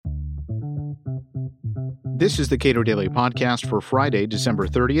This is the Cato Daily Podcast for Friday, December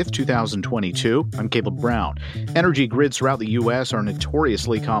 30th, 2022. I'm Caleb Brown. Energy grids throughout the U.S. are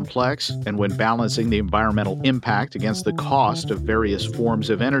notoriously complex, and when balancing the environmental impact against the cost of various forms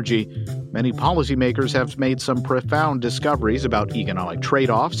of energy, many policymakers have made some profound discoveries about economic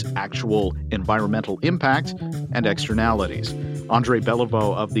trade-offs, actual environmental impact, and externalities. Andre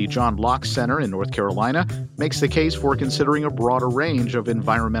Beliveau of the John Locke Center in North Carolina makes the case for considering a broader range of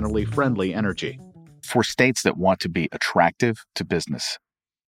environmentally friendly energy. For states that want to be attractive to business,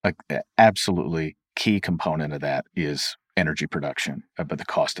 an absolutely key component of that is energy production, but the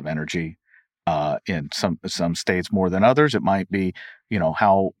cost of energy. In some states more than others, it might be,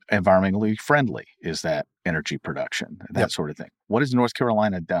 how environmentally friendly is that energy production, that sort of thing. What has North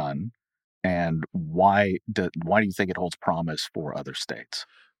Carolina done, and why do you think it holds promise for other states?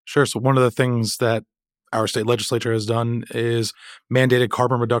 Sure. So one of the things that our state legislature has done is mandated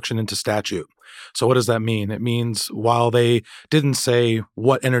carbon reduction into statute. So what does that mean? It means while they didn't say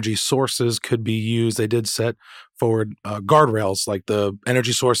what energy sources could be used, they did set forward guardrails, like the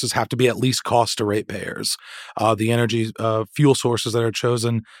energy sources have to be at least cost to ratepayers. The energy fuel sources that are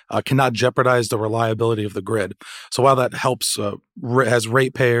chosen cannot jeopardize the reliability of the grid. So while that helps, has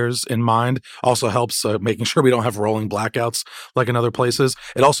ratepayers in mind, also helps making sure we don't have rolling blackouts like in other places.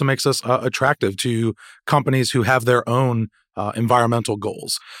 It also makes us attractive to companies who have their own environmental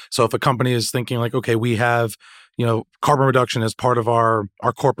goals. So if a company is thinking like, okay, we have, carbon reduction as part of our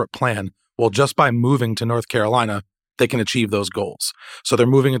corporate plan, well, just by moving to North Carolina, they can achieve those goals. So they're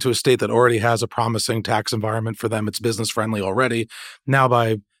moving into a state that already has a promising tax environment for them. It's business friendly already. Now,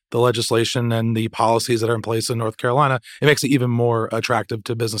 by the legislation and the policies that are in place in North Carolina, it makes it even more attractive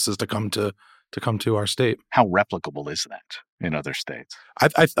to businesses to come to our state. How replicable is that in other states?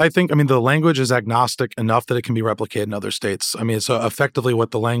 I think the language is agnostic enough that it can be replicated in other states. So effectively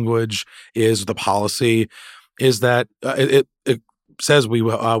what the language is, the policy is that it says we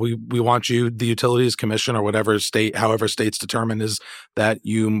want you, the Utilities Commission or however states determine, is that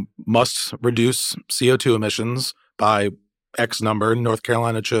you must reduce CO2 emissions by X number. North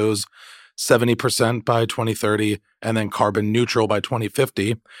Carolina chose 70% by 2030 and then carbon neutral by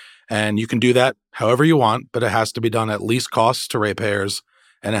 2050. And you can do that however you want, but it has to be done at least cost to ratepayers,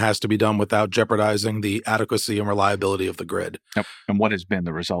 and it has to be done without jeopardizing the adequacy and reliability of the grid. Yep. And what has been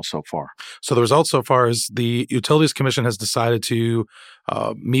the result so far? So the result so far is the Utilities Commission has decided to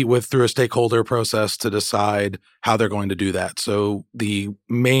meet through a stakeholder process to decide how they're going to do that. So the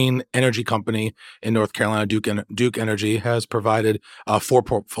main energy company in North Carolina, Duke Energy, has provided 4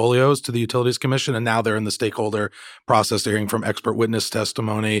 portfolios to the Utilities Commission, and now they're in the stakeholder process. They're hearing from expert witness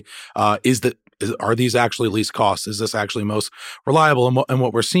testimony. Are these actually least costs? Is this actually most reliable? And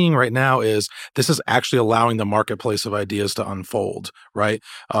what we're seeing right now is this is actually allowing the marketplace of ideas to unfold, right?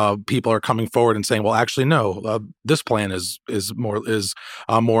 People are coming forward and saying, well, actually, no, this plan is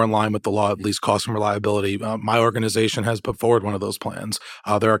more in line with the law, at least cost and reliability. My organization has put forward one of those plans.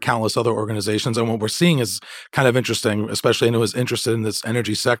 There are countless other organizations. And what we're seeing is kind of interesting, especially anyone who's interested in this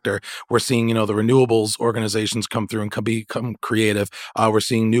energy sector. We're seeing, the renewables organizations come through and become creative. We're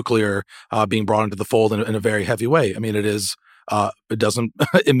seeing nuclear being brought into the fold in a very heavy way. It doesn't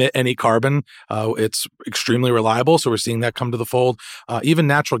emit any carbon. It's extremely reliable. So we're seeing that come to the fold. Even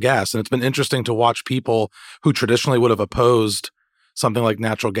natural gas. And it's been interesting to watch people who traditionally would have opposed something like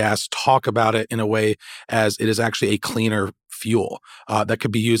natural gas talk about it in a way as it is actually a cleaner fuel that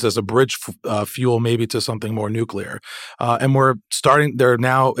could be used as a bridge fuel maybe to something more nuclear. And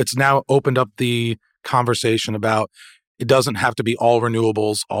it's now opened up the conversation about it doesn't have to be all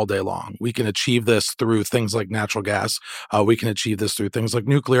renewables all day long. We can achieve this through things like natural gas. We can achieve this through things like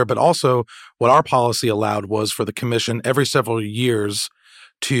nuclear. But also what our policy allowed was for the commission every several years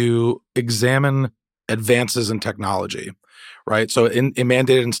to examine advances in technology, right? So in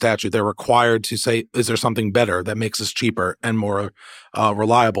mandated in statute, they're required to say, is there something better that makes us cheaper and more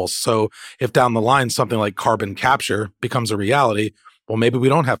reliable? So if down the line something like carbon capture becomes a reality, well, maybe we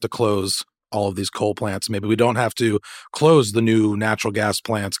don't have to close all of these coal plants. Maybe we don't have to close the new natural gas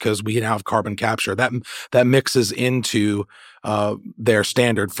plants because we now have carbon capture. That mixes into their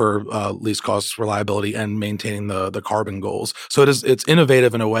standard for least cost reliability and maintaining the carbon goals. So it's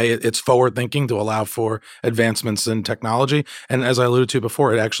innovative in a way. It's forward thinking to allow for advancements in technology. And as I alluded to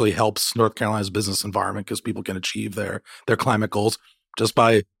before, it actually helps North Carolina's business environment because people can achieve their climate goals just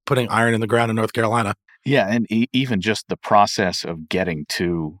by putting iron in the ground in North Carolina. Yeah, and even just the process of getting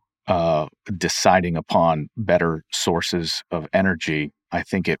to deciding upon better sources of energy, I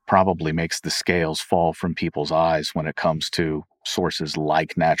think it probably makes the scales fall from people's eyes when it comes to sources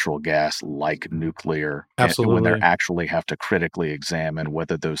like natural gas, like nuclear, when they Absolutely. actually have to critically examine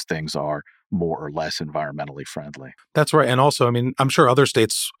whether those things are more or less environmentally friendly. That's right. And also, I mean, I'm sure other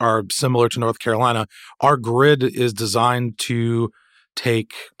states are similar to North Carolina. Our grid is designed to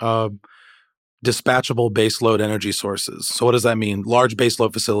take dispatchable baseload energy sources. So what does that mean? Large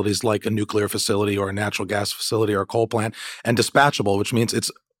baseload facilities like a nuclear facility or a natural gas facility or a coal plant, and dispatchable, which means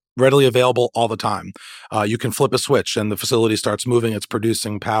it's readily available all the time. You can flip a switch and the facility starts moving, it's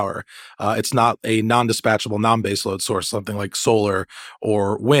producing power. It's not a non-dispatchable, non-baseload source, something like solar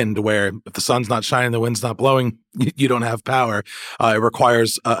or wind, where if the sun's not shining, the wind's not blowing, you don't have power. It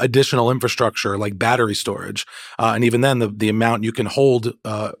requires additional infrastructure like battery storage. And even then, the amount you can hold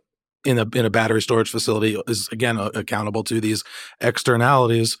in a battery storage facility is, again, accountable to these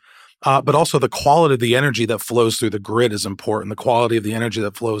externalities. But also the quality of the energy that flows through the grid is important. The quality of the energy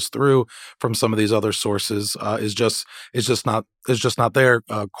that flows through from some of these other sources is just not there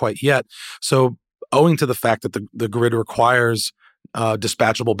quite yet. So, owing to the fact that the grid requires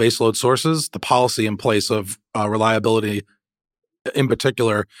dispatchable baseload sources, the policy in place of reliability in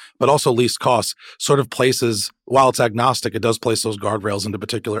particular, but also least costs, sort of places, while it's agnostic, it does place those guardrails into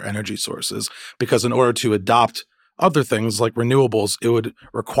particular energy sources, because in order to adopt other things like renewables, it would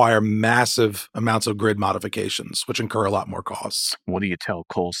require massive amounts of grid modifications, which incur a lot more costs. What do you tell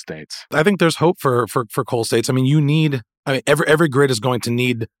coal states? I think there's hope for coal states. I mean, every grid is going to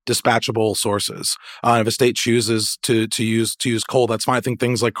need dispatchable sources. If a state chooses to use coal, that's fine. I think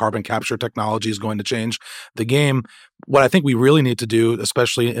things like carbon capture technology is going to change the game. What I think we really need to do,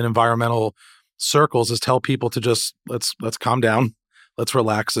 especially in environmental circles, is tell people to just let's calm down. Let's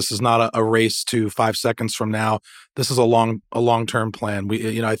relax. This is not a race to 5 seconds from now. This is a long-term plan.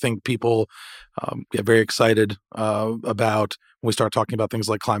 I think people get very excited about when we start talking about things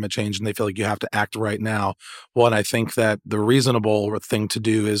like climate change, and they feel like you have to act right now. Well, and I think that the reasonable thing to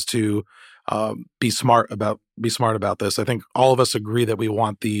do is to be smart about this. I think all of us agree that we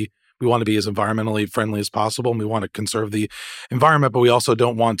want to be as environmentally friendly as possible, and we want to conserve the environment, but we also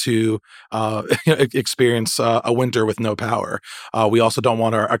don't want to experience a winter with no power. We also don't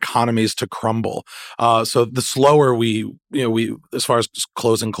want our economies to crumble. So the slower we, as far as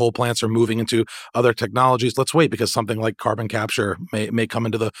closing coal plants or moving into other technologies, let's wait, because something like carbon capture may come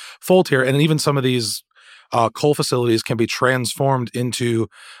into the fold here. And even some of these coal facilities can be transformed into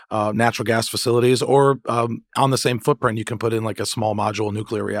natural gas facilities, or on the same footprint, you can put in like a small modular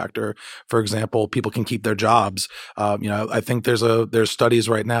nuclear reactor, for example. People can keep their jobs. I think there's studies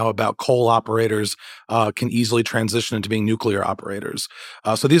right now about coal operators can easily transition into being nuclear operators.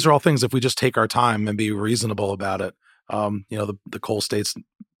 So these are all things, if we just take our time and be reasonable about it, the coal states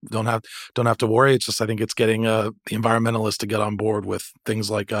don't have to worry. It's just, I think it's getting the environmentalists to get on board with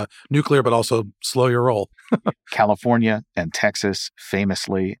things like nuclear, but also slow your roll. California and Texas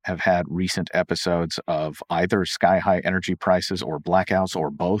famously have had recent episodes of either sky-high energy prices or blackouts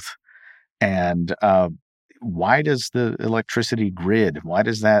or both. And why does the electricity grid, why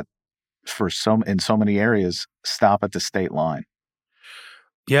does that in so many areas stop at the state line?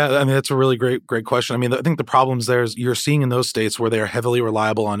 Yeah, I mean, that's a really great question. I mean, I think the problems there is you're seeing in those states where they are heavily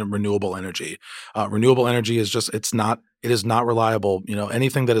reliable on renewable energy. Renewable energy is it is not reliable.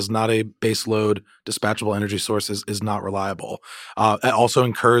 Anything that is not a base load dispatchable energy source is not reliable. It also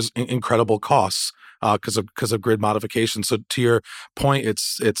incurs incredible costs because of grid modification. So to your point,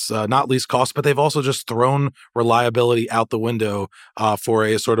 it's not least cost, but they've also just thrown reliability out the window for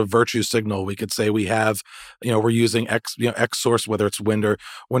a sort of virtue signal. We could say we have, we're using X source, whether it's wind or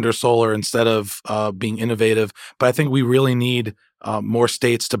solar, instead of being innovative. But I think we really need more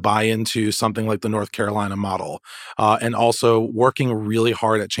states to buy into something like the North Carolina model, and also working really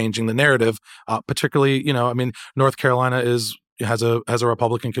hard at changing the narrative. Particularly, North Carolina has a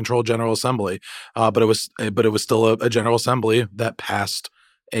Republican-controlled General Assembly, but it was still a General Assembly that passed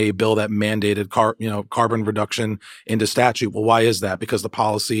a bill that mandated carbon reduction into statute. Well, why is that? Because the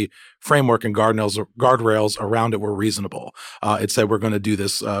policy framework and guardrails around it were reasonable. It said we're going to do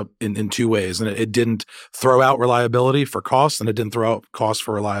this in two ways, and it didn't throw out reliability for cost, and it didn't throw out cost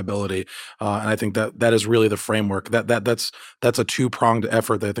for reliability. And I think that is really the framework. That's a two-pronged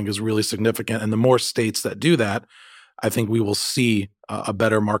effort that I think is really significant. And the more states that do that, I think we will see a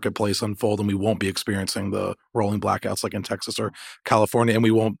better marketplace unfold, and we won't be experiencing the rolling blackouts like in Texas or California, and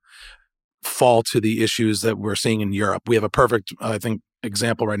we won't fall to the issues that we're seeing in Europe. We have a perfect, I think,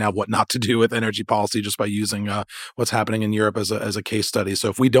 example right now of what not to do with energy policy, just by using what's happening in Europe as a case study. So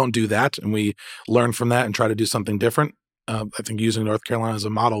if we don't do that and we learn from that and try to do something different, I think using North Carolina as a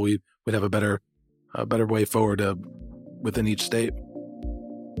model, we'd have a better way forward within each state.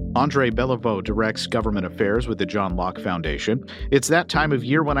 Andre Beliveau directs government affairs with the John Locke Foundation. It's that time of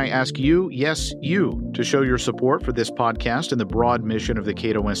year when I ask you, yes, you, to show your support for this podcast and the broad mission of the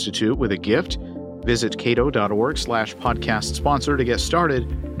Cato Institute with a gift. Visit cato.org/podcast sponsor to get started,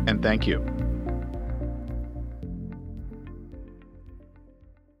 and thank you.